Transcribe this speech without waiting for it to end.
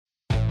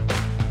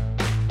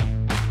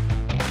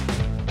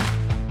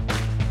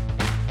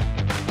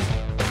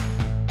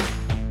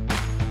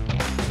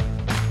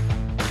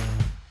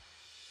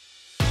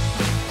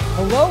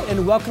Hello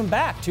and welcome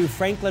back to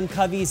Franklin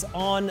Covey's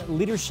On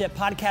Leadership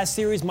podcast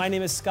series. My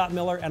name is Scott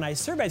Miller and I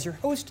serve as your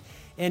host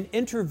and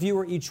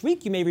interviewer each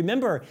week. You may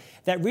remember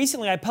that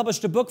recently I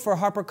published a book for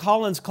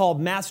HarperCollins called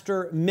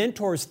Master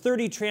Mentors,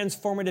 30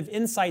 Transformative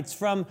Insights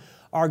from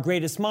Our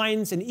Greatest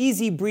Minds, an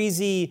easy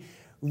breezy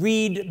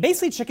read,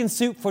 basically chicken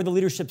soup for the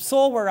leadership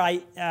soul, where I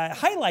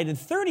highlighted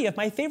 30 of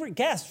my favorite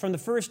guests from the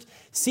first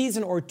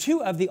season or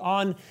two of the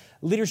On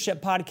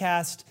Leadership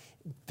podcast.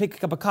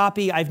 Pick up a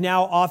copy. I've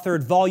now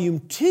authored Volume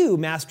 2,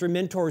 Master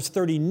Mentors,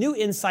 30 New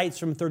Insights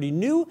from 30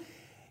 New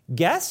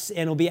Guests,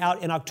 and it'll be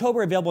out in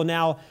October, available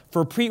now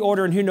for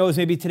pre-order, and who knows,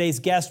 maybe today's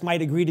guest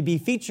might agree to be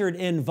featured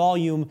in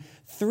Volume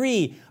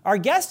 3. Our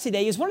guest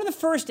today is one of the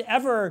first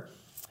ever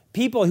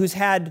people who's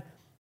had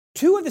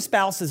two of the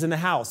spouses in the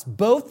house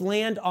both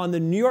land on the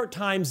New York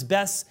Times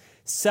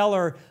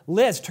bestseller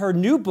list. Her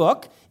new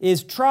book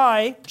is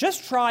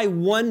Just Try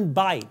One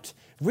Bite,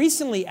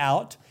 recently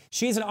out.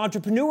 She is an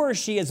entrepreneur,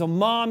 she is a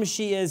mom,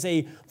 she is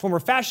a former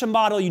fashion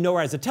model, you know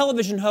her as a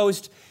television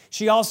host.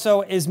 She also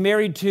is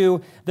married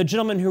to the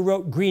gentleman who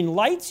wrote Green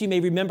Lights. You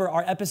may remember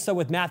our episode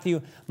with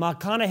Matthew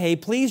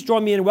McConaughey. Please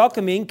join me in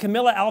welcoming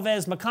Camila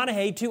Alves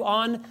McConaughey to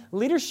On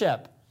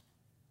Leadership.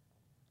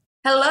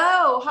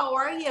 Hello, how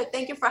are you?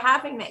 Thank you for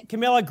having me.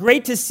 Camila,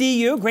 great to see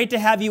you. Great to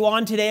have you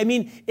on today. I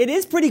mean, it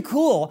is pretty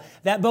cool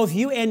that both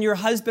you and your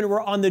husband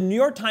were on the New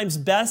York Times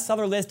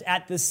bestseller list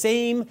at the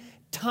same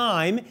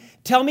time.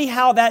 Tell me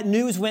how that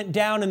news went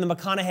down in the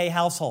McConaughey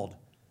household.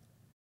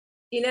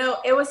 You know,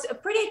 it was a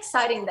pretty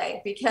exciting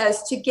day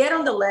because to get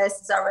on the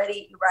list is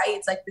already, right?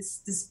 It's like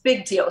this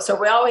big deal. So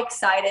we're all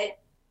excited.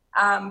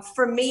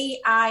 For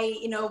me,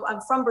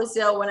 I'm from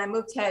Brazil. When I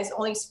moved here, I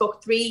only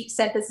spoke 3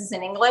 sentences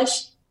in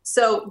English.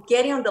 So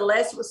getting on the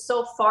list was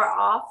so far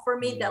off for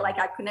me that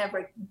I could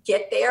never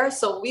get there.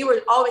 So we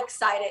were all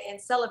excited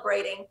and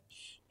celebrating.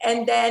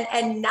 And then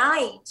at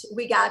night,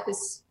 we got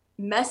this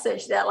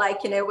message that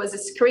it was a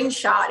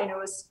screenshot and it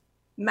was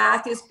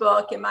Matthew's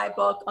book and my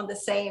book on the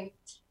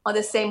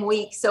same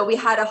week. So we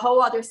had a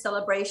whole other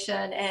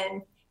celebration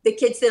and the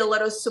kids did a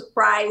little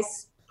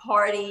surprise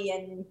party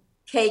and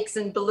cakes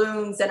and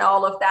balloons and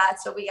all of that.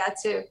 So we got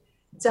to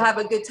have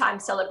a good time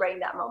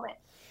celebrating that moment.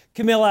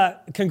 Camila,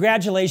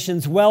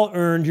 congratulations, well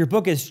earned. Your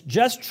book is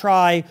Just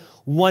Try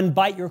One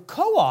Bite. Your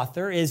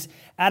co-author is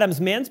Adam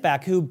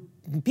Mansbach, who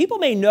people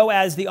may know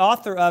as the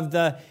author of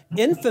the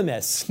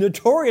infamous,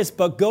 notorious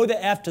book, Go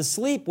the F to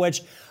Sleep,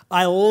 which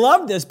I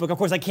love this book. Of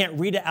course, I can't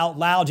read it out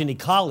loud to any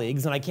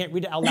colleagues, and I can't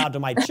read it out loud to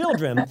my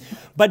children.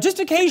 But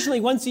just occasionally,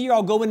 once a year,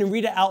 I'll go in and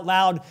read it out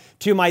loud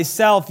to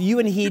myself. You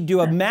and he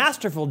do a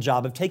masterful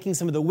job of taking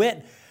some of the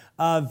wit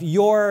of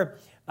your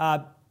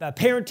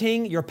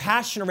parenting, your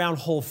passion around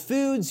whole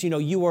foods. You know,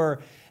 you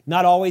were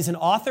not always an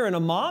author and a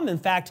mom. In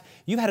fact,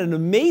 you've had an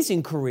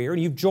amazing career,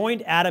 and you've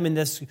joined Adam in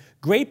this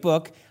great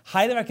book.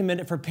 Highly recommend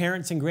it for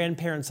parents and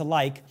grandparents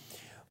alike.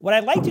 What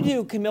I'd like to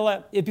do,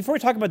 Camila, before we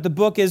talk about the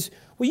book, is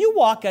will you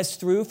walk us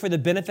through, for the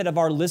benefit of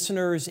our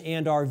listeners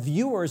and our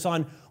viewers,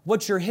 on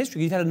what's your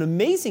history? You've had an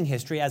amazing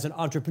history as an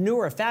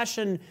entrepreneur, a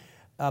fashion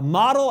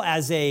model,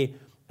 as a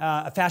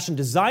fashion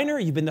designer.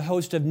 You've been the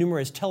host of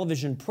numerous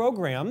television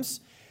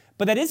programs.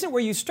 But that isn't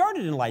where you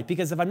started in life,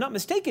 because if I'm not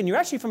mistaken, you're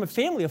actually from a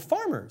family of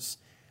farmers,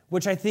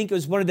 which I think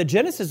was one of the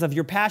genesis of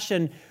your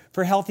passion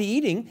for healthy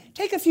eating.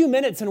 Take a few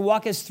minutes and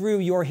walk us through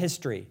your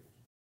history.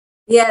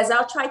 Yes,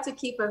 I'll try to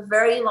keep a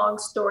very long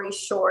story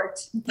short.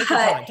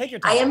 Take your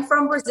time. I am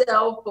from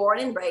Brazil, born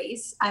and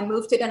raised. I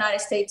moved to the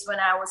United States when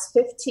I was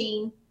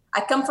 15.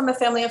 I come from a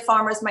family of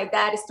farmers. My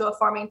dad is still a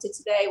farmer to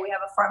today. We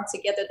have a farm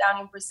together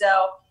down in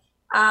Brazil.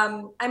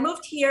 I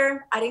moved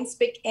here. I didn't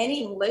speak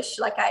any English,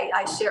 like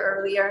I shared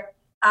earlier.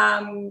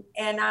 And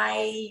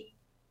I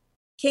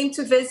came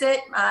to visit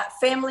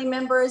family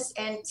members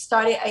and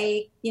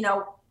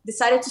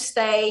decided to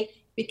stay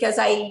because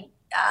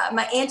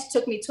my aunt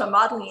took me to a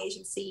modeling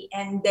agency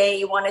and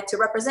they wanted to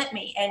represent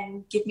me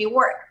and give me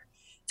work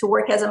to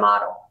work as a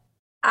model.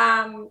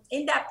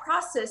 In that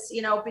process,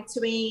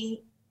 between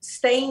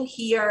staying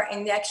here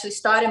and actually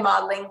starting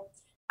modeling,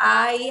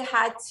 I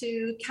had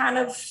to kind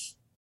of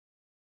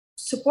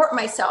support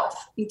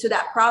myself into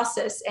that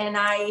process. And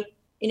I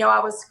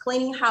was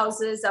cleaning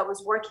houses, I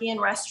was working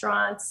in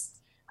restaurants,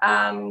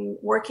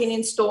 working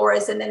in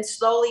stores. And then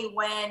slowly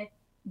when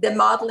the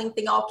modeling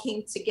thing all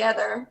came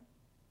together,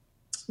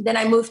 then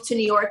I moved to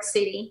New York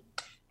City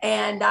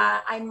and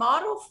I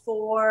modeled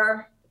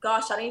for,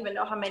 I don't even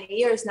know how many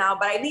years now,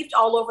 but I lived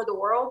all over the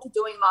world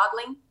doing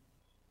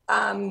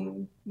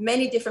modeling,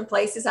 many different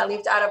places. I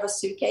lived out of a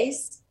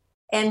suitcase.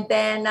 And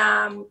then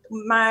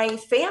my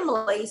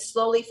family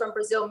slowly from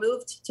Brazil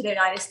moved to the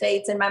United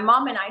States. And my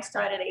mom and I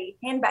started a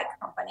handbag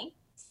company,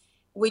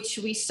 which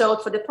we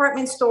sold for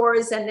department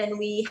stores. And then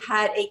we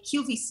had a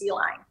QVC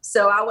line.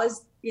 So I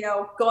was,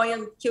 going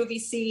on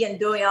QVC and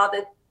doing all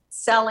the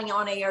selling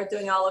on air,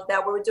 doing all of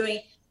that. We were doing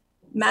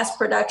mass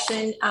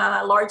production,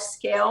 large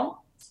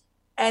scale.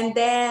 And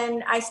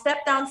then I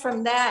stepped down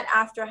from that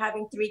after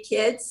having 3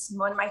 kids.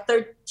 When my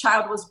 3rd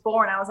child was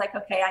born, I was like,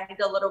 okay, I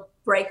need a little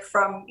break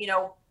from,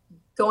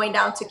 going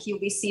down to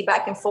QVC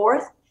back and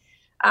forth.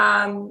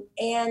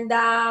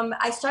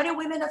 I started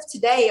Women of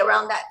Today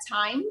around that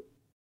time.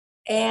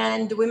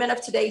 And Women of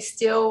Today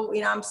still,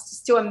 I'm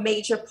still a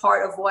major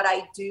part of what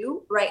I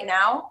do right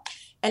now.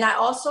 And I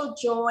also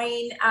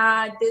joined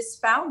this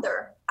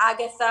founder,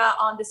 Agatha,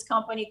 on this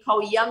company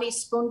called Yummy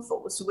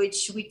Spoonfuls,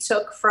 which we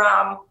took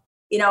from,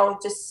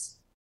 just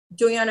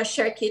doing on a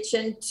shared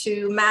kitchen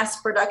to mass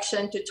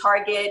production to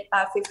Target,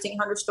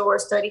 1,500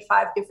 stores,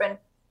 35 different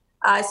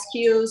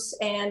SKUs.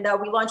 And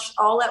we launched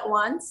all at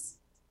once.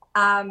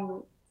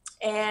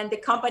 And the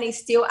company is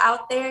still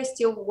out there,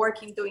 still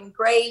working, doing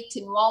great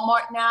in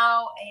Walmart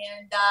now.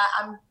 And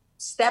I'm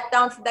stepped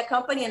down from that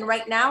company. And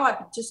right now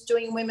I'm just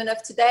doing Women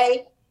of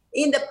Today.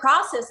 In the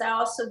process, I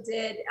also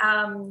did,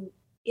 I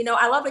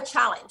love a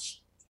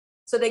challenge.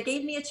 So they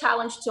gave me a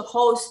challenge to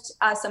host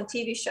some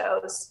TV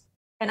shows.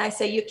 And I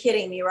say, you're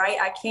kidding me, right?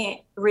 I can't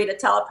read a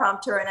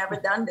teleprompter and never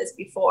done this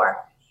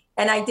before.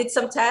 And I did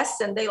some tests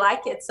and they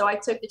like it. So I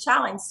took the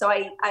challenge. So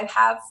I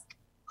have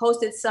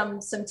hosted some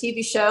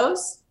TV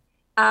shows.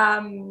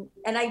 And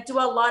I do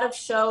a lot of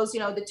shows,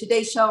 the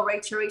Today Show,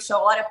 Rachel Ray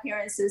Show, a lot of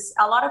appearances,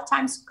 a lot of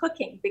times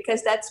cooking,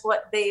 because that's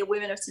what the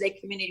Women of Today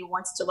community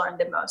wants to learn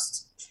the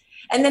most.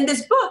 And then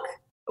this book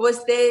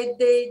was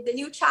the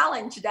new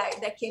challenge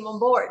that came on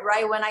board,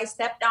 right? When I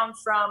stepped down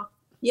from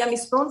Yummy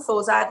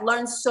Spoonfuls, I had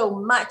learned so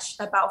much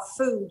about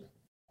food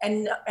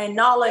and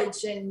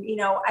knowledge. And,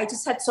 I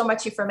just had so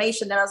much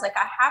information that I was like,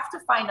 I have to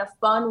find a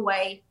fun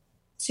way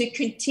to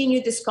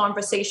continue this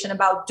conversation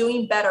about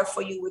doing better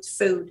for you with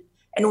food.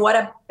 And what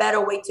a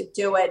better way to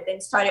do it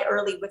than start it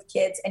early with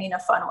kids and in a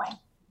fun way.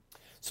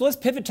 So let's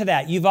pivot to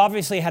that. You've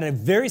obviously had a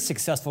very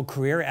successful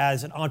career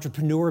as an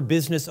entrepreneur,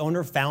 business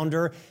owner,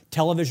 founder,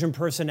 television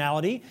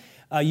personality.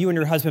 You and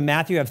your husband,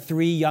 Matthew, have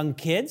 3 young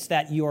kids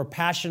that you are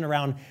passionate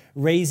around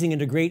raising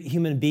into great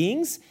human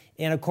beings.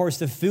 And of course,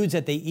 the foods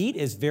that they eat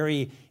is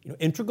very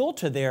integral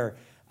to their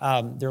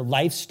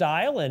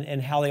lifestyle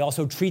and how they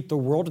also treat the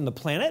world and the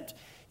planet.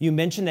 You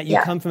mentioned that you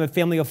come from a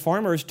family of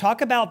farmers.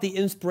 Talk about the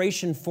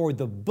inspiration for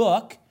the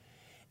book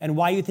and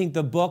why you think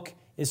the book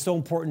is so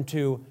important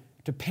to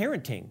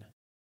parenting.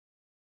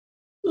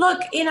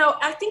 Look,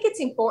 I think it's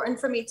important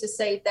for me to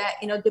say that,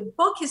 the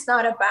book is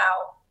not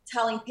about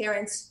telling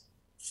parents,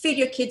 feed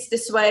your kids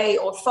this way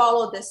or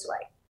follow this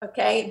way,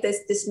 okay,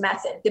 this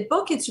method. The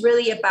book is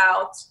really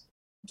about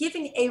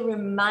giving a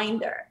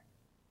reminder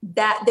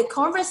that the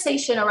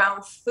conversation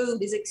around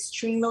food is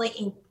extremely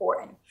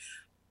important.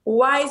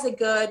 Why is it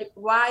good?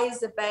 Why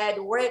is it bad?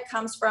 Where it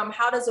comes from?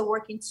 How does it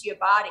work into your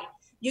body?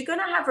 You're going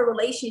to have a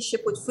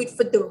relationship with food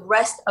for the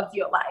rest of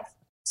your life.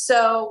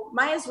 So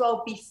might as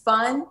well be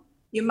fun.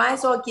 You might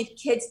as well give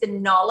kids the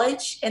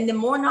knowledge. And the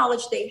more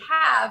knowledge they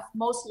have,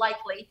 most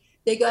likely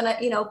they're going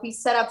to, be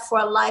set up for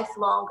a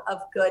lifelong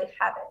of good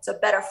habits, or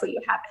better for you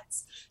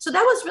habits. So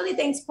that was really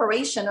the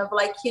inspiration of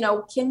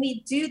can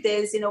we do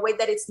this in a way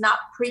that it's not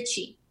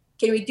preachy?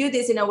 Can we do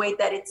this in a way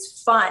that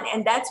it's fun?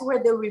 And that's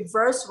where the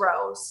reverse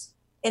roles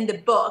in the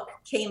book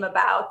came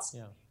about,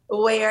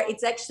 where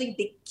it's actually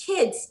the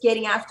kids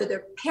getting after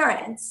their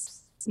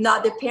parents,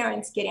 not the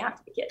parents getting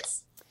after the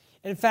kids.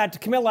 In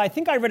fact, Camilla, I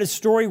think I read a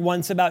story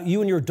once about you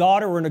and your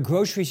daughter were in a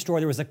grocery store.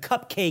 There was a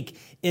cupcake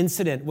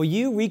incident. Will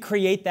you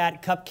recreate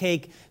that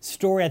cupcake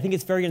story? I think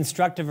it's very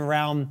instructive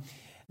around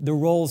the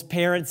roles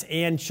parents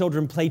and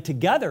children play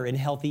together in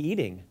healthy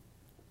eating.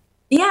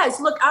 Yes,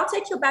 look, I'll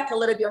take you back a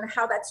little bit on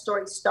how that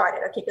story started,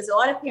 okay? Because a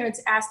lot of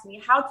parents ask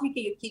me, how do you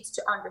get your kids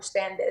to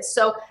understand this?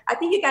 So I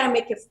think you got to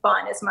make it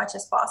fun as much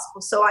as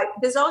possible. So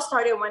this all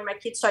started when my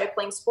kids started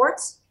playing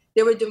sports.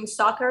 They were doing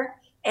soccer.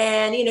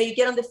 And, you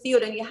get on the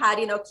field and you had,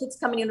 kids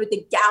coming in with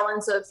the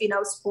gallons of,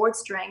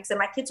 sports drinks. And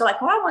my kids are like,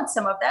 oh, I want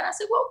some of that. And I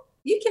said, well,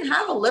 you can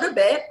have a little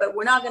bit, but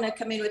we're not going to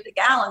come in with the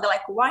gallon. They're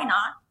like, why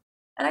not?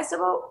 And I said,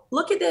 well,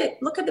 look at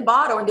the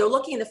bottle. And they're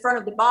looking in the front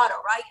of the bottle,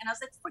 right? And I was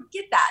like,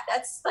 forget that.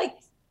 That's like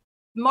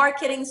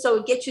marketing, so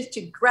it gets you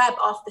to grab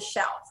off the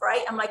shelf,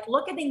 right? I'm like,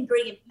 look at the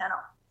ingredient panel.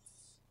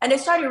 And they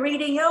started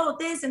reading,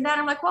 this and that.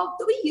 I'm like, well,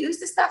 do we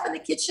use this stuff in the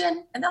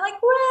kitchen? And they're like,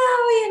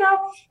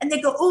 well, and they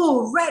go,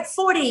 ooh, red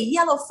 40,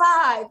 yellow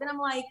 5. And I'm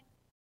like,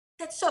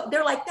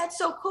 they're like, that's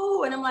so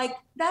cool. And I'm like,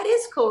 that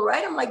is cool,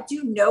 right? I'm like, do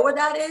you know what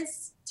that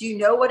is? Do you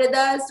know what it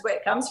does, where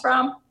it comes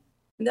from?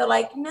 And they're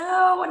like,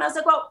 no. And I was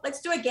like, well,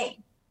 let's do a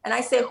game. And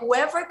I say,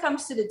 whoever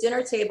comes to the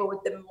dinner table with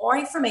the more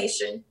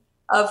information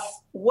of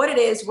what it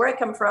is, where it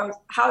comes from,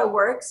 how it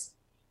works,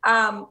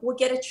 we'll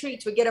get a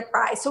treat, we'll get a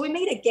prize. So we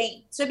made a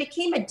game. So it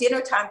became a dinner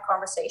time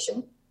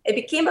conversation. It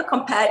became a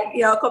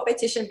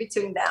competition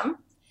between them.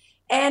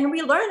 And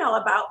we learned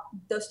all about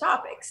those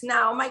topics.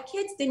 Now, my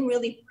kids didn't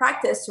really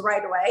practice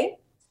right away,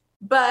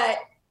 but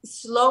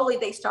slowly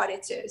they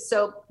started to.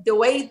 So the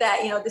way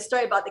that, the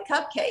story about the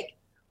cupcake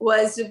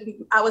was,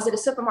 I was at a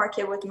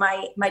supermarket with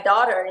my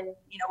daughter and,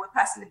 we're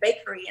passing the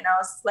bakery and I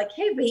was like,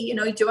 hey, do you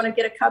want to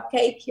get a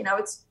cupcake?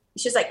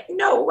 She's like,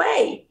 no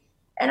way.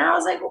 And I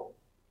was like, well,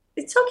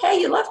 it's okay.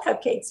 You love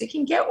cupcakes. You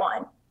can get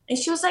one. And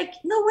she was like,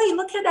 no way.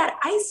 Look at that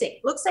icing.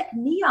 It looks like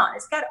neon.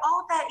 It's got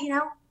all that,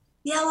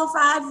 yellow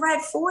 5,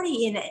 red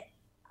 40 in it.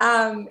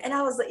 And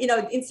I was,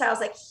 inside I was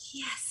like,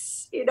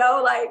 yes.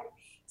 like,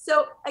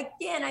 so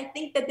again, I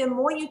think that the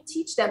more you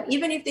teach them,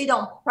 even if they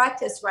don't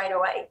practice right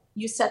away,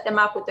 you set them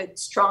up with a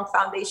strong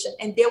foundation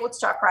and they would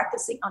start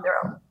practicing on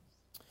their own.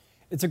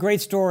 It's a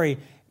great story.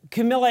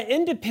 Camilla,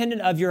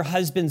 independent of your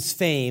husband's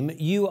fame,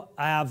 you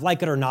have,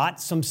 like it or not,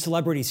 some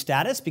celebrity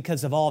status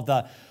because of all of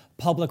the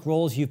public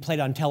roles you've played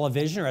on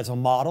television or as a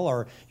model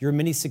or your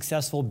many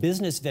successful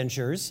business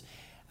ventures.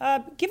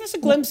 Give us a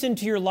glimpse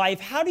into your life.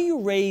 How do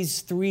you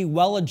raise three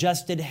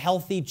well-adjusted,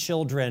 healthy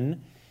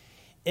children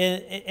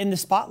in the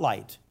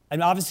spotlight?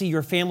 And obviously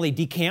your family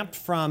decamped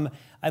from,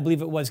 I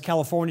believe it was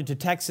California to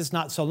Texas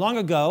not so long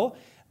ago.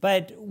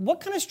 But what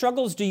kind of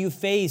struggles do you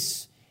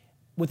face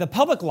with a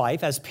public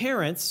life as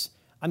parents?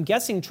 I'm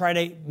guessing try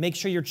to make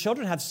sure your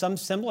children have some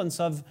semblance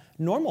of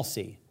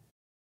normalcy.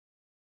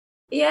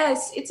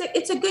 Yes,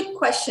 it's a good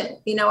question.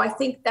 I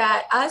think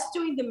that us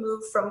doing the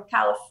move from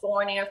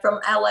California, from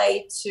LA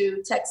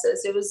to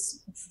Texas, it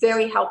was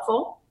very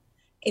helpful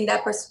in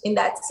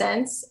that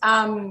sense.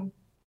 The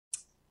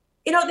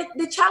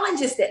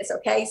challenge is this,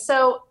 okay?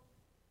 So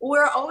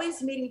we're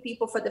always meeting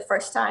people for the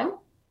first time,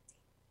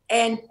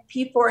 and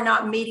people are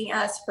not meeting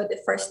us for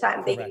the first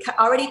time. They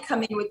already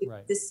come in with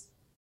this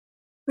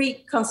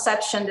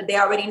preconception that they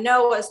already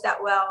know us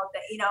that well,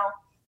 that,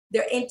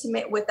 they're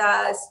intimate with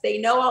us. They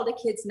know all the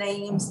kids'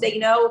 names. They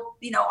know,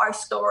 our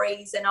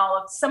stories and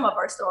some of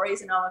our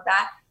stories and all of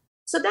that.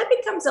 So that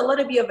becomes a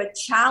little bit of a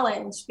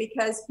challenge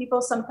because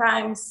people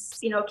sometimes,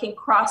 can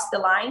cross the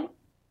line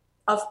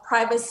of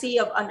privacy,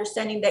 of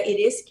understanding that it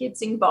is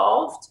kids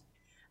involved.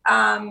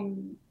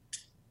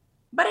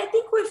 But I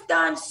think we've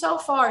done so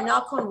far,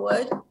 knock on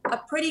wood, a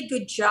pretty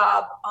good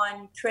job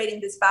on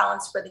creating this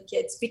balance for the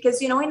kids.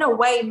 Because, in a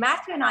way,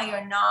 Matthew and I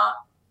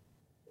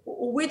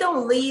we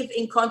don't live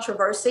in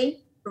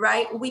controversy,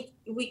 right? We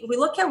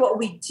look at what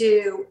we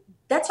do.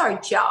 That's our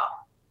job.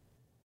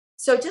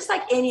 So just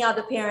like any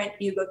other parent,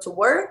 you go to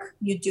work,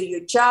 you do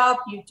your job,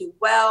 you do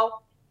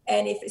well.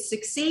 And if it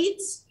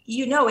succeeds,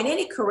 in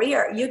any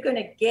career, you're going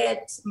to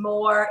get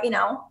more,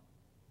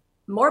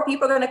 more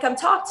people are going to come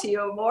talk to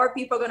you. More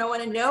people are going to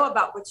want to know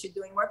about what you're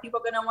doing. More people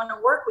are going to want to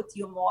work with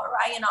you more,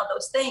 right? And all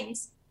those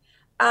things.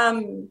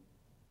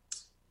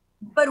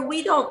 But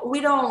we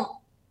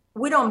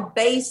don't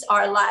base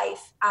our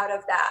life out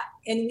of that.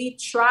 And we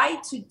try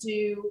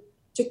to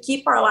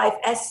keep our life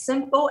as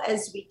simple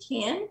as we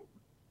can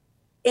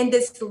in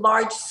this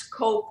large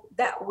scope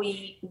that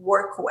we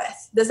work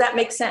with. Does that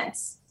make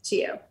sense to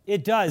you?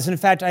 It does. In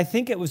fact, I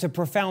think it was a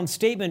profound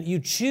statement. You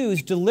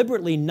choose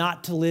deliberately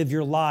not to live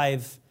your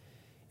life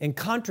in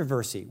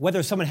controversy,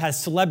 whether someone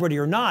has celebrity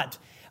or not.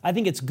 I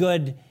think it's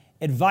good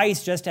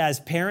advice just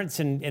as parents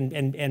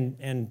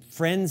and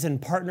friends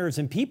and partners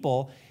and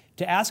people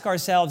to ask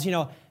ourselves,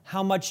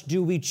 how much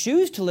do we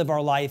choose to live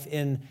our life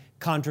in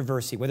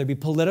controversy, whether it be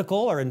political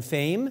or in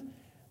fame?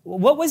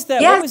 What was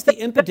the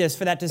impetus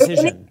for that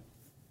decision?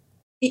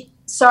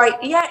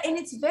 And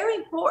it's very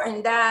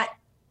important that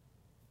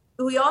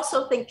we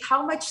also think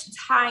how much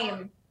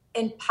time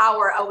and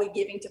power are we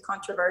giving to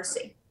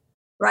controversy,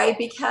 right?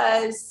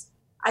 Because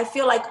I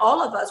feel like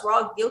all of us, we're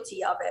all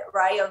guilty of it,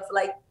 right? Of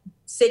like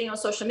sitting on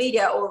social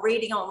media or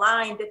reading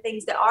online the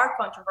things that are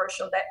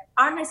controversial that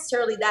aren't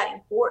necessarily that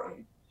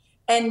important.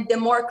 And the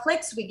more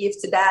clicks we give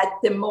to that,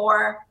 the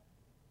more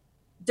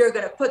they're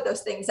going to put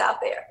those things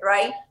out there,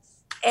 right?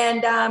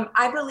 And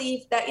I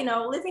believe that,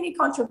 living in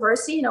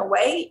controversy in a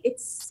way,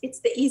 it's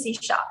the easy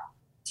shot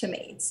to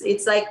me.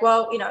 It's like,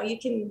 well, you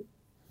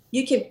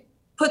can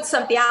put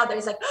something out there.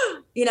 It's like,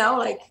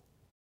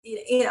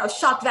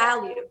 shock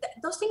value.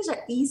 Those things are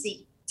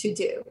easy to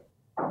do,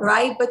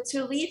 right? But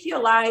to live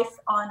your life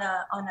on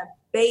a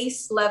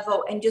base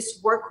level and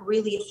just work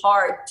really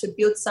hard to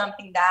build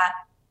something that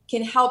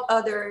can help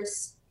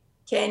others,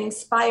 can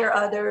inspire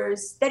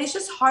others, that is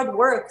just hard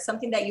work,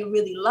 something that you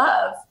really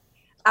love.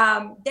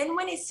 Then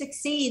when it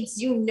succeeds,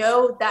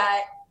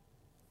 that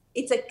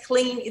it's a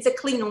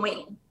clean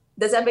win.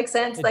 Does that make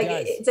sense?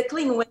 It's a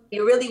clean win.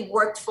 You really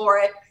worked for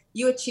it.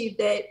 You achieved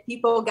it.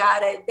 People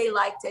got it. They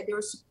liked it. They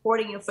were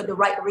supporting you for the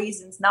right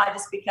reasons, not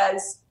just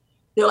because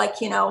they're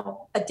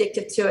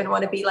addicted to it and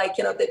want to be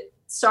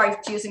sorry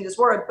for using this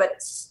word,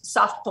 but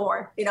soft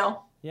porn,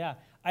 Yeah.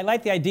 I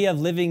like the idea of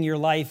living your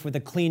life with a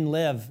clean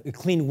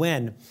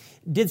win.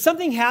 Did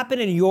something happen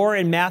in your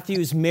and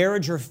Matthew's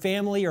marriage or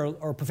family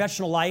or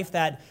professional life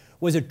that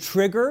was a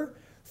trigger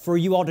for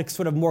you all to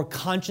sort of more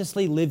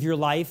consciously live your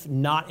life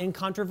not in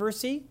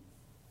controversy?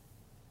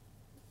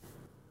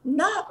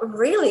 Not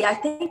really. I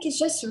think it's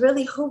just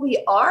really who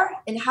we are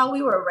and how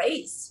we were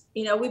raised.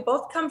 We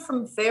both come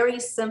from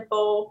very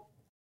simple,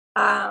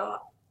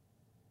 humble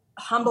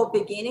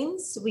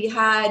beginnings. We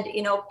had,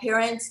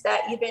 parents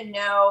that even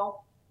know,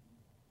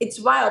 it's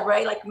wild,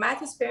 right? Like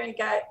Matthew's parents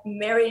got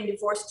married and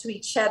divorced to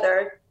each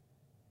other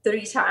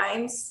 3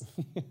 times.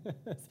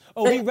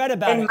 We read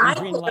about it in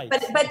Green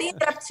Lights. But they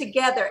ended up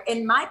together.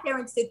 And my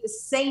parents did the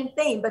same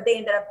thing, but they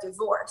ended up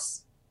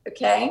divorced.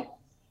 Okay.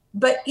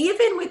 But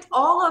even with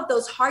all of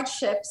those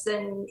hardships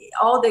and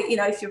all the,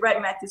 if you read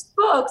Matthew's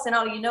books and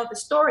all, the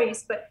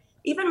stories, but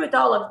even with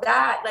all of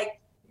that,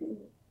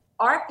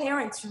 our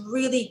parents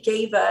really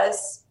gave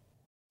us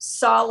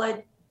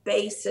solid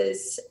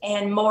basis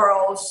and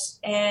morals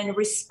and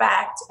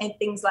respect and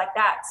things like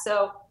that.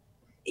 So,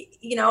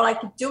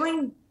 like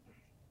doing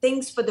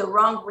things for the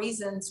wrong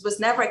reasons was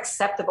never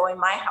acceptable in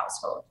my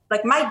household.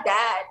 Like my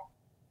dad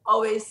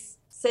always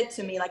said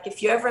to me, like,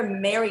 if you ever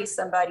marry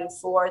somebody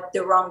for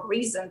the wrong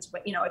reasons,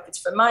 but if it's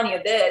for money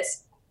or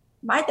this,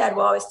 my dad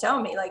will always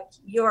tell me, like,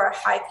 you're a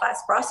high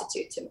class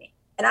prostitute to me.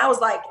 And I was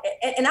like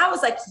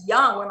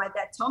young when my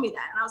dad told me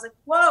that. And I was like,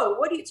 whoa,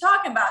 what are you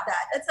talking about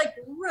that? That's like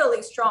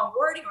really strong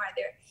wording right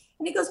there.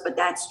 And he goes, but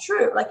that's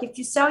true. Like if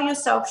you sell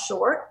yourself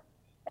short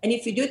and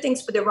if you do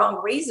things for the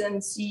wrong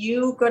reasons,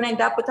 you're going to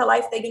end up with a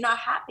life that you're not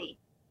happy.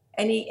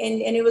 And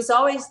it was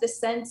always the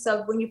sense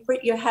of when you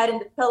put your head in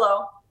the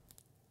pillow,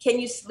 can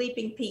you sleep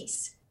in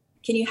peace?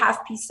 Can you have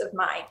peace of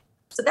mind?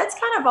 So that's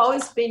kind of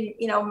always been,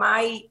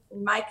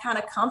 my kind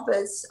of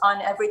compass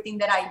on everything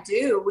that I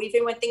do.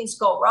 Even when things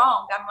go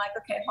wrong, I'm like,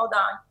 okay, hold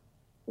on.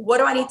 What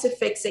do I need to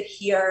fix it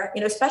here?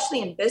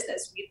 Especially in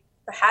business, we've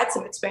had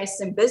some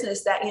experiences in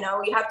business that,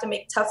 you have to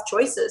make tough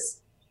choices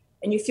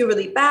and you feel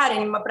really bad.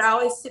 But I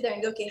always sit there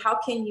and go, okay, how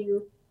can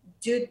you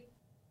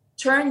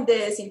turn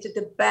this into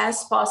the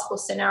best possible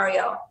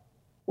scenario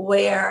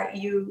where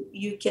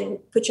you can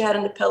put your head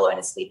on the pillow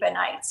and sleep at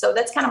night? So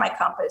that's kind of my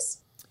compass.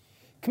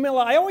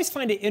 Camilla, I always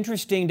find it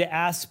interesting to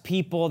ask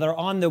people that are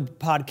on the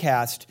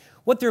podcast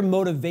what their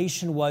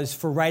motivation was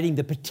for writing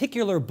the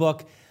particular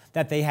book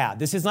that they have.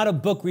 This is not a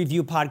book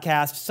review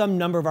podcast. Some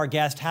number of our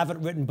guests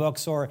haven't written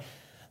books, or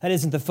that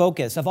isn't the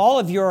focus. Of all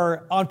of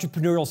your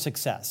entrepreneurial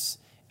success,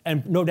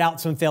 and no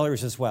doubt some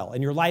failures as well,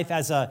 in your life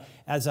as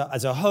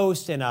a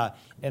host and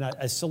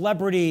a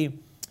celebrity,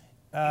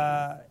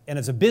 and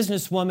as a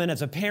businesswoman,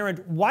 as a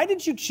parent, why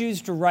did you choose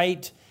to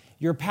write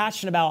your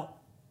passion about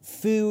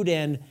food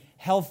and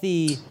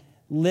healthy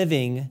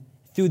living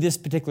through this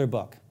particular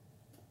book?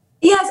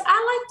 Yes,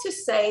 I like to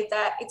say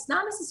that it's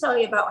not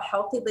necessarily about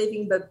healthy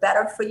living, but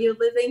better for you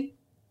living.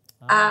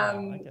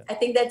 I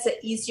think that's an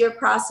easier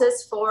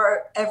process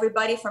for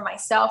everybody, for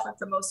myself and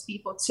for most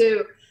people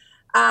too.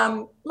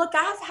 Look,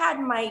 I've had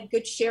my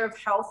good share of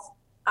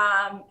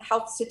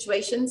health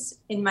situations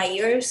in my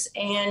years,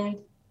 and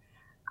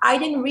I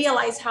didn't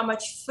realize how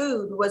much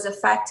food was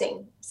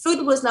affecting.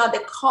 Food was not the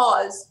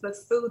cause, but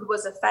food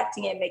was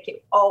affecting it, make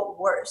it all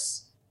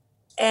worse.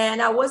 And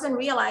I wasn't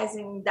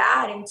realizing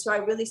that until I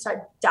really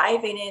started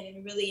diving in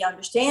and really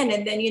understand.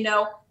 And then,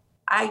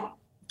 I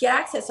get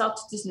access out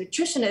to these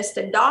nutritionists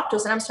and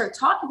doctors, and I'm started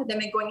talking to them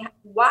and going,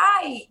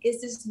 why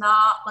is this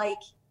not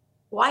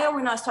why are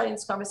we not starting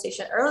this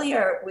conversation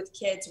earlier with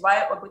kids?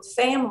 Why with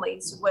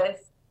families?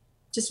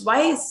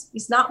 Why is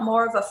it's not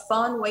more of a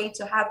fun way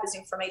to have this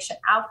information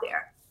out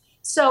there?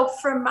 So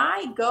for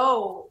my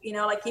goal,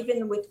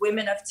 even with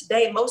women of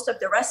today, most of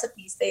the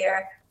recipes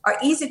there are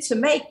easy to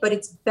make, but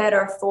it's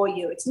better for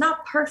you. It's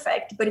not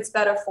perfect, but it's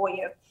better for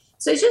you.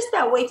 So it's just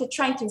that way to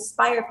try to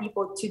inspire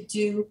people to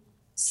do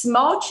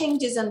small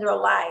changes in their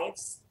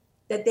lives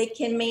that they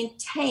can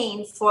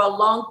maintain for a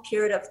long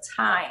period of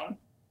time.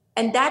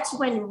 And that's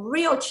when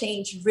real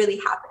change really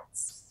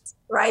happens,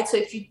 right? So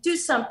if you do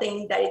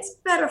something that it's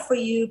better for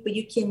you, but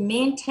you can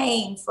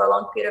maintain for a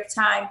long period of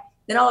time,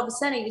 then all of a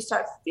sudden you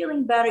start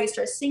feeling better, you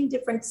start seeing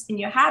difference in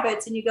your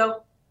habits, and you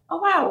go, oh,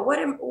 wow,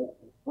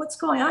 what's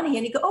going on here?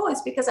 And you go, oh,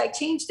 it's because I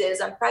changed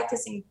this, I'm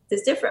practicing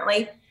this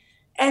differently.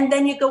 And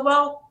then you go,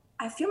 well,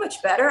 I feel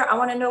much better. I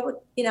want to know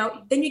what,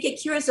 then you get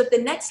curious of the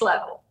next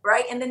level,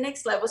 right? And the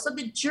next level. So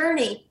the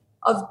journey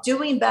of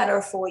doing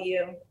better for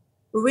you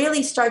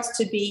really starts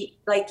to be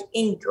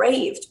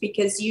engraved,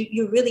 because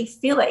you really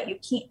feel it. You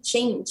can't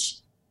change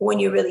when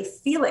you really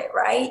feel it,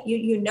 right?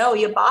 You know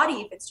your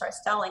body, if it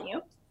starts telling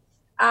you.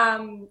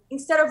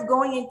 Instead of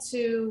going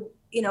into,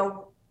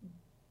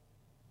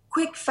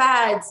 quick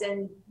fads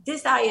and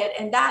this diet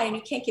and that, and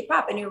you can't keep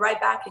up and you're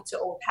right back into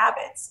old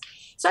habits.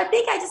 So I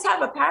think I just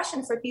have a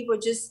passion for people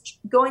just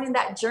going in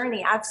that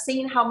journey. I've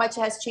seen how much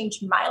it has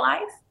changed my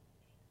life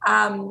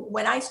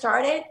when I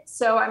started.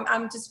 So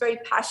I'm just very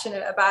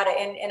passionate about it.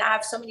 And I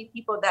have so many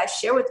people that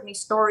share with me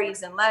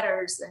stories and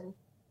letters and,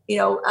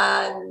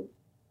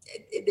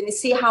 then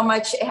see how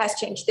much it has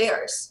changed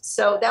theirs.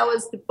 So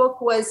the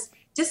book was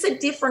just a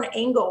different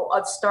angle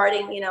of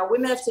starting.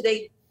 Women of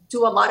today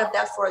do a lot of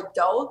that for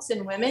adults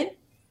and women.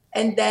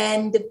 And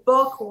then the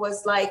book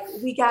was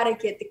we got to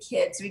get the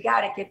kids, we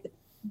got to get the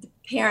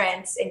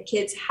parents and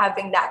kids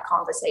having that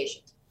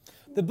conversation.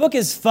 The book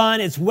is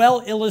fun. It's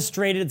well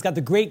illustrated. It's got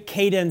the great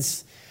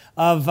cadence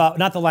of,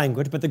 not the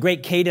language, but the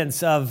great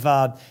cadence of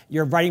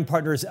your writing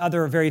partner's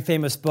other very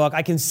famous book.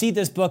 I can see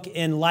this book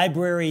in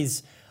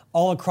libraries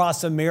all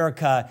across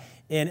America,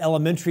 in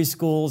elementary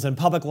schools and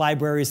public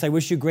libraries. I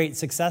wish you great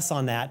success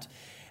on that.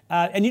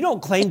 And you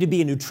don't claim to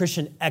be a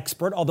nutrition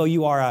expert, although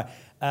you are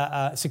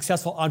a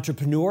successful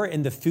entrepreneur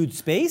in the food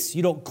space.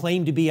 You don't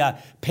claim to be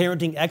a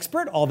parenting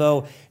expert,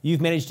 although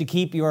you've managed to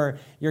keep your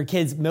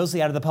kids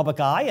mostly out of the public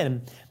eye,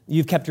 and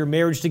you've kept your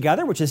marriage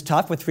together, which is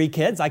tough with 3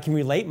 kids. I can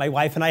relate. My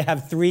wife and I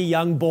have 3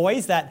 young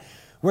boys that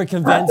We're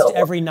convinced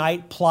every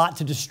night plot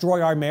to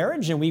destroy our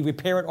marriage, and we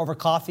repair it over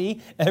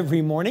coffee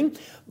every morning.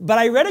 But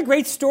I read a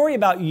great story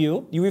about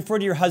you. You refer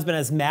to your husband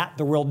as Matt.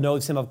 The world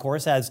knows him, of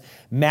course, as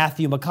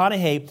Matthew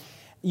McConaughey.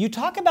 You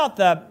talk about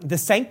the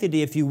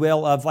sanctity, if you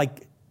will, of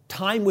like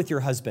time with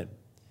your husband,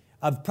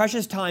 of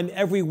precious time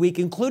every week,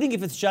 including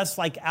if it's just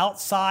like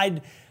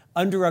outside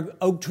under an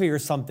oak tree or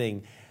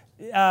something.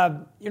 You're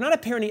not a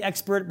parenting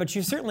expert, but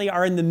you certainly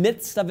are in the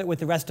midst of it with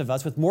the rest of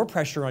us, with more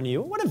pressure on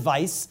you. What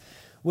advice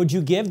would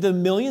you give the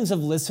millions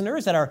of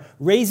listeners that are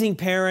raising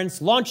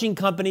parents, launching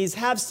companies,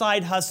 have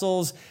side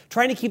hustles,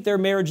 trying to keep their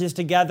marriages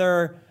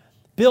together,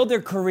 build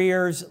their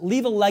careers,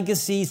 leave a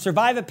legacy,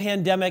 survive a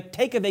pandemic,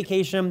 take a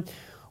vacation?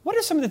 What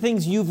are some of the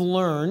things you've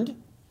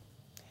learned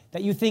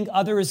that you think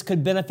others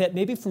could benefit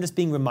maybe from just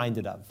being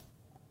reminded of?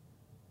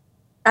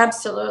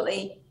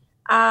 Absolutely.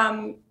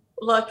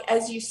 Look,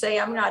 as you say,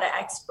 I'm not an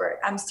expert.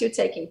 I'm still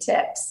taking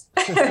tips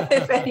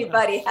if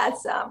anybody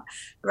has some,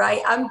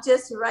 right? I'm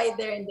just right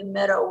there in the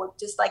middle with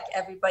just like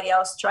everybody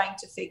else trying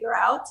to figure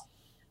out.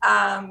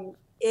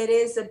 It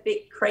is a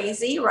bit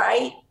crazy,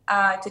 right?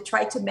 To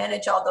try to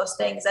manage all those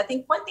things. I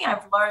think one thing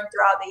I've learned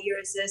throughout the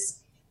years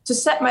is to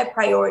set my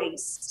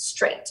priorities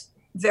straight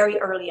very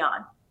early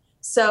on.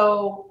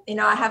 So,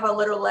 I have a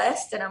little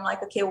list and I'm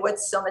like, okay,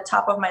 what's on the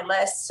top of my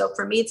list? So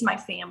for me, it's my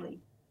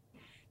family.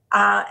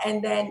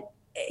 And then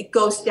it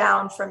goes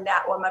down from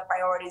that, what my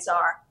priorities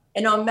are.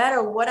 And no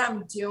matter what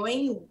I'm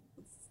doing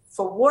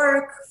for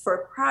work,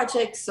 for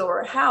projects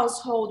or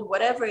household,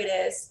 whatever it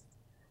is,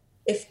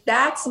 if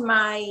that's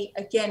my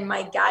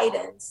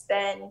guidance,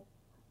 then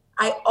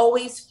I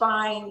always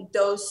find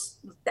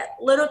that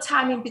little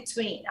time in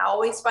between. I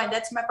always find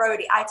that's my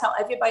priority. I tell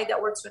everybody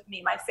that works with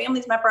me, my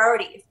family's my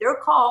priority. If they're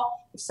called,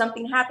 if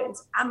something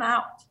happens, I'm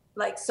out.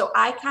 So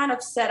I kind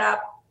of set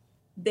up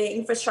the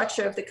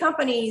infrastructure of the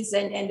companies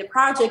and the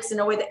projects in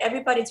a way that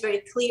everybody's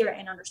very clear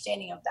and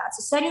understanding of that.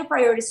 So set your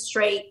priorities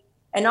straight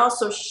and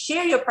also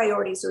share your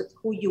priorities with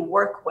who you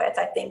work with.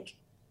 I think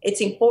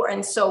it's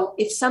important. So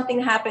if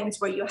something happens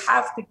where you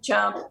have to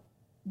jump,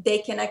 they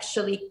can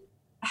actually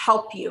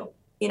help you,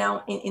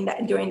 in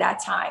that during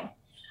that time.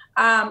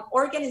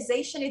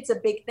 Organization, it's a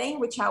big thing,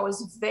 which I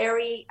was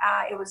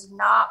it was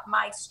not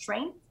my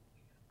strength.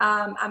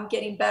 I'm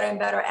getting better and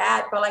better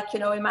at, but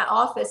in my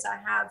office, I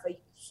have a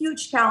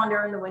huge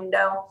calendar in the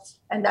window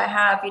and I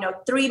have,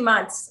 3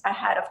 months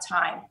ahead of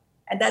time,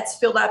 and that's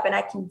filled up and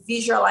I can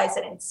visualize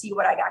it and see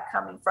what I got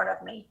coming in front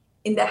of me.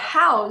 In the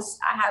house,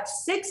 I have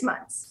 6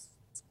 months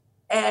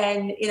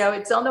and,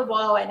 it's on the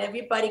wall and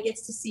everybody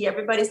gets to see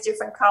everybody's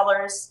different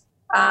colors.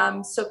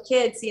 So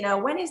kids,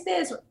 when is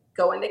this?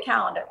 Go in the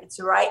calendar. It's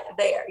right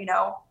there,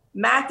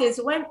 Math is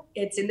when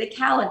it's in the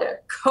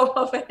calendar, go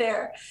over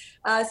there.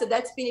 So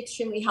that's been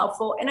extremely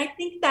helpful. And I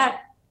think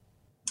that,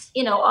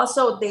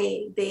 also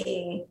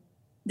the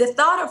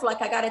thought of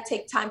I got to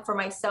take time for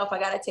myself. I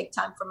got to take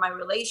time for my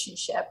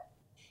relationship.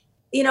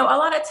 A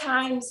lot of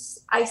times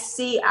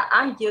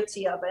I'm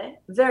guilty of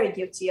it, very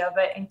guilty of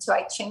it until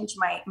I change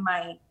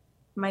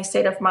my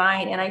state of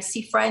mind. And I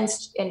see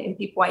friends and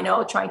people I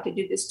know trying to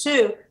do this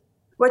too,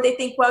 where they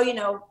think,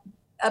 well,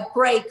 a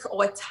break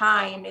or a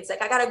time. It's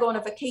I got to go on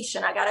a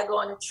vacation. I got to go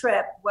on a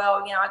trip.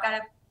 Well,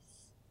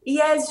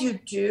 yes, you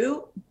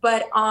do.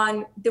 But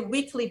on the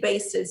weekly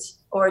basis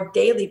or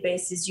daily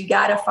basis, you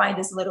got to find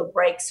these little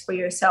breaks for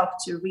yourself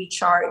to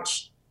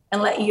recharge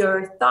and let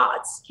your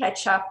thoughts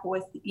catch up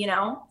with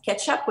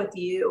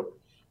you,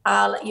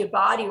 let your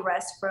body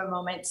rest for a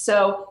moment.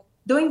 So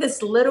doing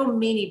this little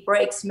mini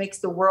breaks makes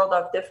the world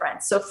of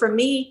difference. So for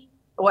me,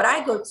 what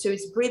I go to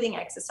is breathing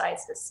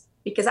exercises,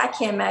 because I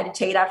can't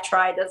meditate. I've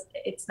tried.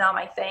 It's not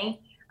my thing.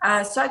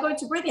 So I go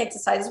into breathing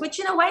exercises, which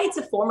in a way it's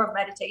a form of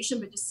meditation,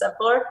 but just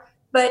simpler.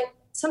 But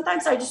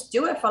sometimes I just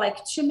do it for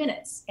 2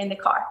 minutes in the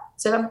car.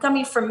 So if I'm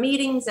coming from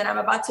meetings and I'm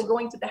about to go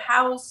into the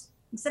house,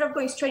 instead of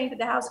going straight into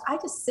the house, I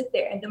just sit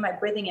there and do my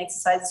breathing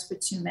exercises for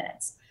 2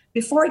 minutes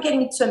before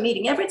getting into a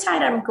meeting. Every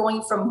time I'm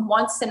going from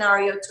one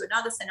scenario to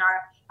another scenario,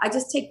 I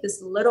just take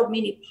this little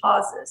mini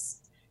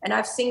pauses. And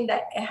I've seen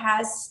that it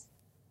has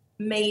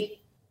made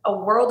a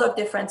world of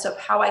difference of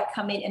how I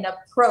come in and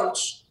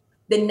approach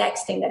the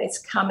next thing that is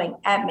coming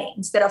at me,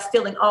 instead of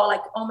feeling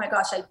oh my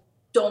gosh, I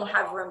don't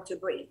have room to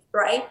breathe,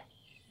 right?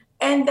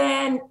 And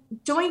then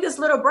doing these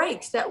little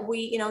breaks that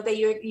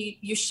that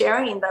you're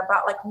sharing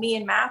about me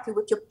and Matthew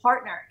with your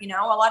partner, a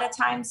lot of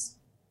times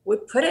we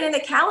put it in the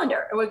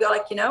calendar and we go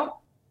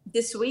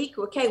this week,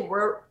 okay,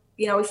 we're,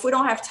 if we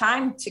don't have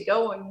time to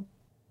go and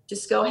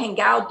just go hang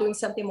out doing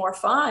something more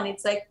fun,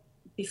 it's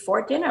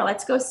before dinner,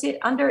 let's go sit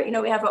under,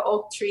 we have an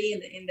oak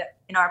tree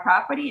in our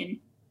property, and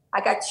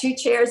I got 2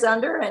 chairs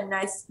under, and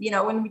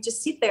when we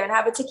just sit there and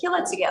have a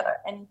tequila together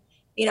and,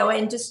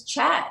 and just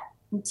chat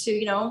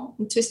until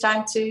it's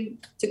time to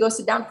go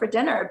sit down for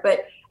dinner.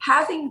 But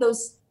having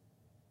those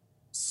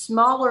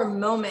smaller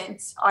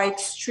moments are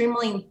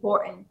extremely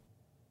important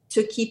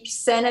to keep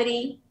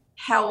sanity,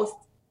 health,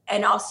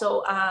 and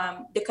also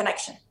the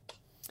connection.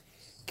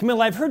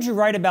 Camilla, I've heard you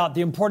write about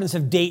the importance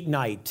of date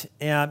night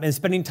and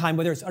spending time,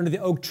 whether it's under the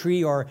oak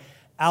tree or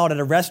out at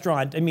a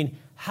restaurant. I mean,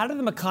 How do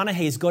the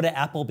McConaughey's go to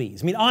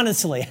Applebee's? I mean,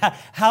 honestly,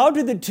 how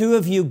do the two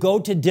of you go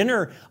to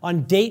dinner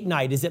on date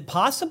night? Is it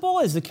possible?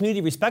 Is the community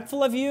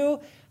respectful of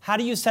you? How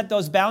do you set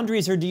those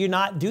boundaries, or do you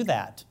not do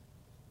that?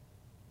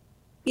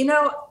 You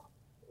know,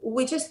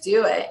 we just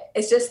do it.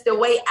 It's just the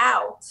way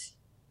out.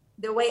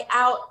 The way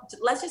out,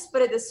 let's just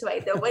put it this way.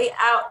 The way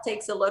out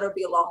takes a little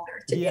bit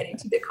longer to get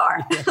into the car.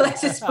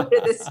 Let's just put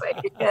it this way,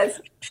 because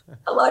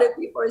a lot of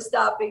people are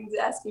stopping,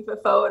 asking for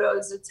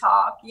photos or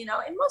talk, you know,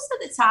 and most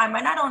of the time,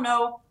 and I don't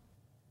know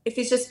if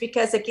it's just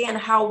because, again,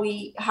 how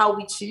we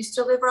choose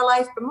to live our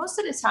life, but most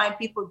of the time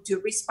people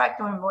do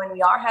respect when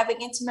we are having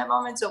intimate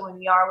moments or when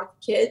we are with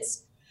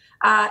kids.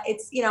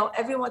 It's, you know,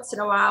 every once in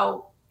a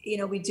while, you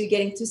know, we do get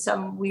into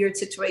some weird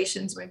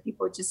situations when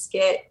people just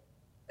get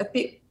a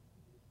bit,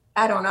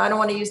 I don't know, I don't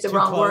want to use the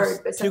wrong word,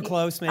 but too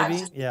close,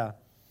 maybe. Yeah.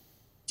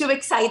 Too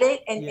excited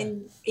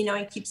and you know,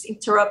 it keeps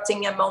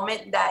interrupting a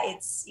moment that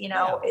it's, you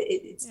know,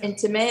 it's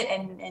intimate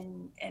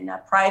and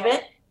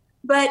private,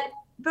 but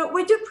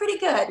we do pretty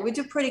good. We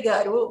do pretty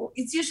good.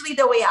 It's usually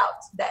the way out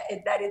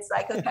that it's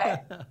like,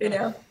 okay, you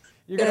know.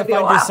 You're going to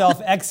find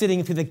yourself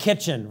exiting through the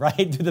kitchen, right?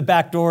 Through the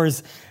back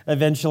doors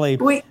eventually.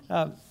 We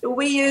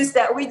use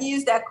that. We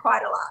use that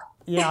quite a lot.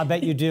 Yeah, I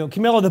bet you do.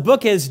 Camilo, the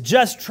book is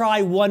Just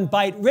Try One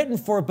Bite, written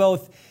for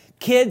both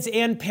kids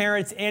and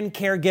parents and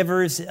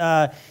caregivers.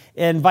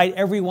 Invite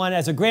everyone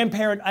as a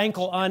grandparent,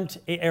 uncle, aunt,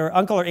 or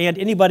aunt,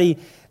 anybody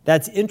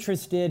that's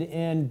interested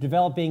in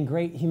developing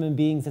great human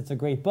beings. It's a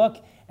great book,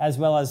 as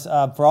well as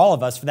for all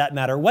of us, for that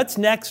matter. What's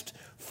next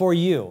for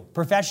you,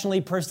 professionally,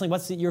 personally?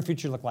 What's your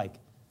future look like?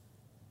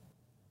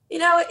 You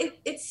know,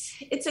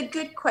 it's a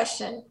good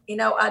question. You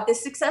know, the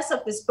success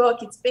of this book,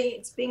 it's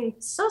been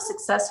so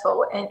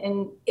successful,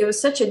 and it was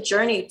such a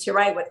journey to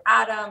write with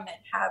Adam and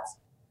have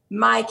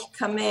Mike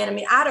come in. I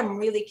mean, Adam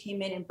really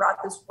came in and brought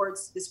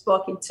this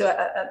book into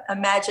a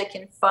magic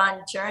and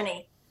fun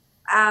journey.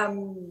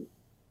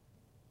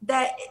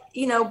 That,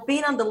 you know,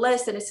 being on the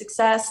list and the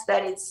success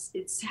that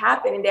it's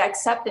happening, the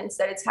acceptance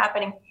that it's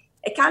happening,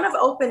 it kind of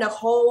opened a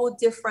whole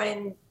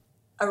different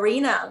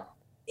arena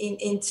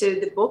into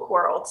the book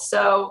world.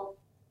 So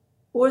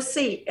we'll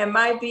see. It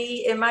might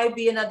be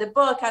another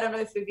book. I don't know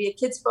if it'd be a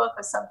kid's book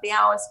or something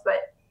else,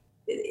 but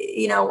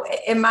you know,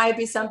 it might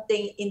be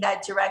something in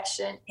that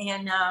direction.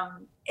 And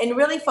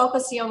really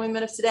focusing on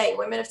women of today.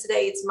 Women of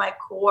today, it's my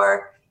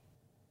core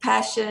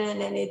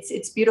passion, and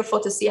it's beautiful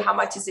to see how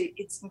much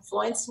it's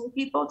influencing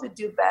people to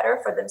do better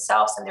for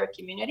themselves and their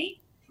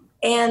community.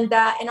 And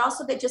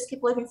also the Just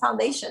Keep Living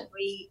Foundation.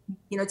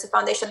 It's a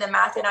foundation that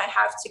Matthew and I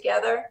have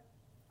together.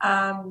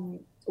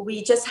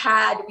 We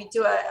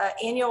do an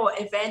annual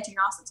event in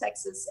Austin,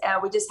 Texas.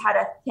 We just had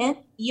a 10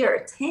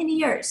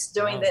 years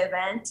doing the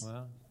event.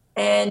 Wow.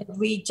 And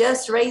we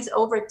just raised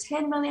over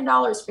 $10 million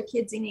for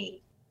kids in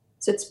need.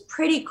 So it's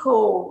pretty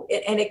cool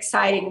and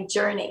exciting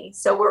journey.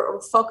 So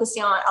we're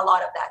focusing on a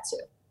lot of that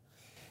too.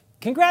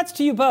 Congrats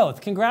to you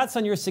both. Congrats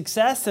on your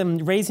success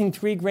and raising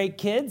 3 great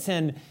kids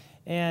and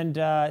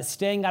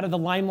staying out of the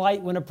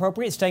limelight when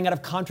appropriate, staying out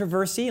of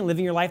controversy and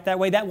living your life that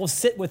way. That will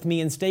sit with me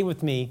and stay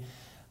with me.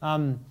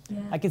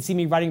 I can see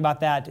me writing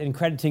about that and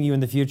crediting you in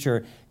the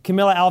future.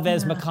 Camilo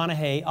Alves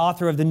McConaughey,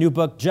 author of the new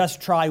book,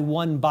 Just Try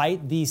One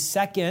Bite, the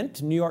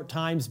second New York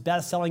Times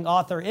bestselling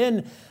author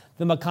in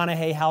the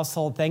McConaughey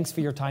household. Thanks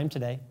for your time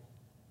today.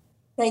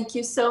 Thank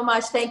you so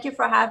much. Thank you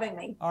for having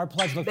me. Our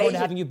pleasure. Look forward to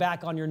having you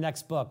back on your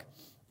next book.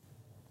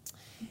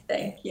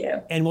 Thank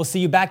you. And we'll see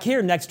you back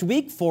here next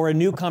week for a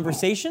new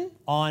conversation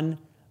on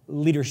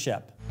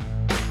leadership.